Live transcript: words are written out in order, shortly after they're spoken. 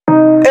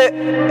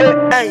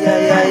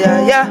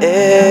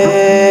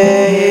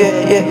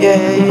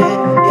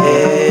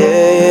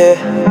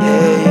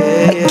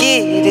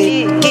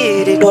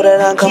Know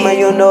that I'm coming,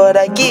 you know that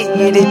I get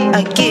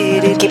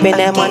it. Keeping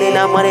that money,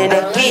 not money,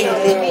 that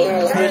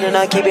feeling. Really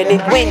not keeping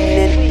it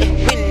winning.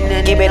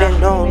 Keep it in,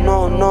 no.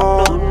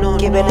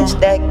 Keep it and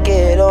stack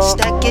it on.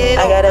 I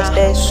gotta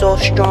stay so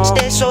strong.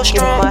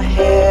 Keep my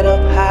head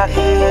up high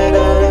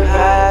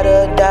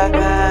to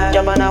die.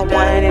 Jump on that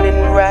one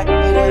and right.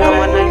 I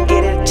wanna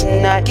get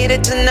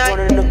it tonight.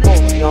 Wanna go,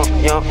 yo.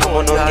 I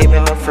wanna give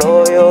it the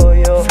flow, yo.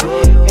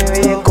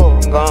 Here we go,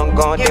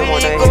 gone. They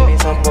wanna hit me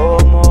some more.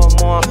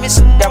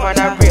 That one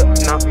not real,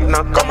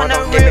 nah. Come on,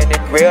 I'm giving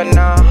it real,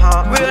 nah.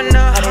 How do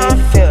you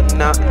feel,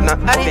 nah? Do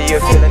you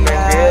feeling it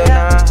real,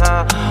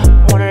 nah?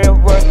 Wanna it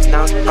work,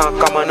 nah.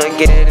 Come on, I'm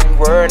getting it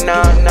word,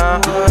 nah.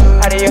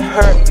 How do you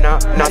hurt, nah?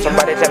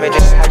 Somebody tell me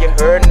just how you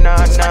hurt,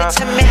 nah.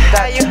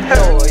 How you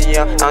hurt,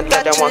 yeah. I'm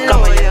that one,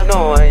 come on, you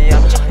know,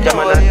 yeah. That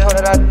man,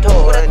 I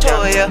told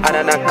ya. I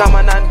don't know, come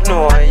on, I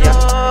know, yeah.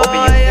 Hope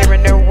you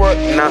hearing the word,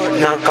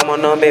 nah. Come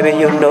on, baby,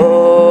 you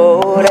know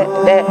that.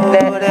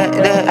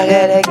 I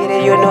gotta get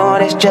it, you know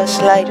it's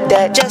just like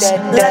that.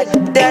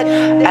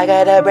 I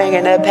gotta bring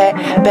in the pack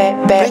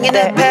back.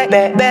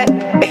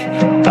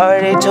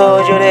 Already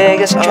told you the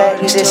niggas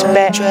traps is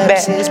back.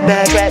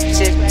 Traps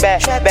is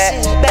back.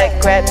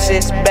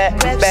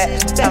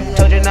 I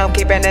told you now I'm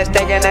keeping that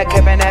stack and I'm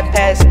keeping that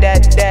past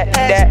that.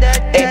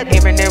 Ain't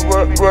even it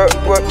work,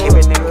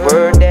 keeping it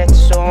word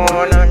that's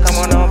on.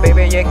 Come on,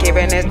 baby, you're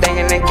keeping this thing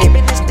and then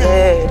keeping this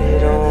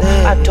steady on.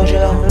 I told you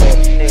I'm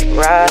living it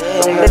right.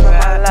 I'm living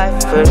my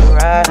life for the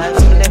ride. I'm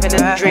living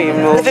a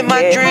dream, living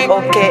my dream.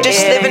 Okay,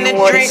 just living the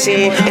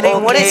dream. It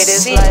ain't what it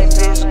seems.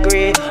 This life is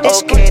green.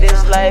 Okay,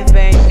 this life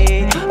ain't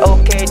need.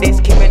 Okay, this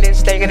keeping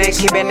this taking it,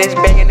 keeping this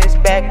banging this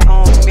back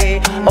on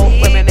me. Oh,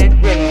 women, it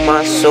with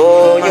my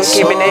soul. You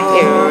keeping it,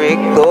 here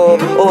it go.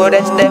 Oh,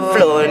 that's that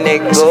flow,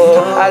 nigga.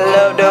 I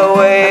love the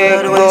way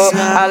it go.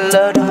 I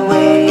love the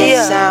way it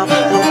sound.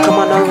 Come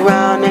on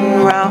around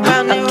and round.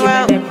 I'm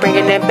keeping it,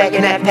 bringing it back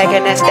in that,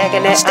 packing that,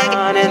 stacking that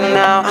on and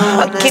now.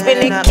 I'm keeping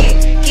it,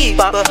 keep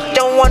up.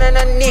 Don't want it,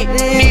 I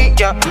need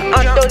ya.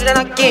 I told you that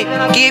I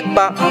can't keep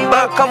up.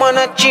 Come on,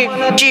 I cheap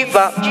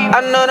up.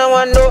 I know that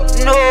one, no.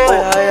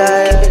 I'm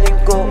keeping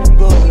it go.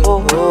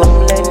 I'm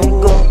letting it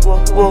go.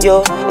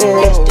 Yo,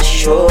 that's the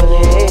show,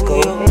 let it go.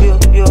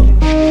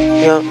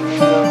 Yeah,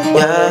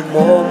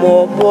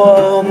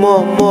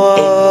 more.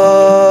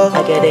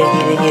 I gotta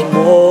get it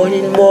more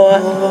and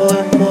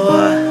more.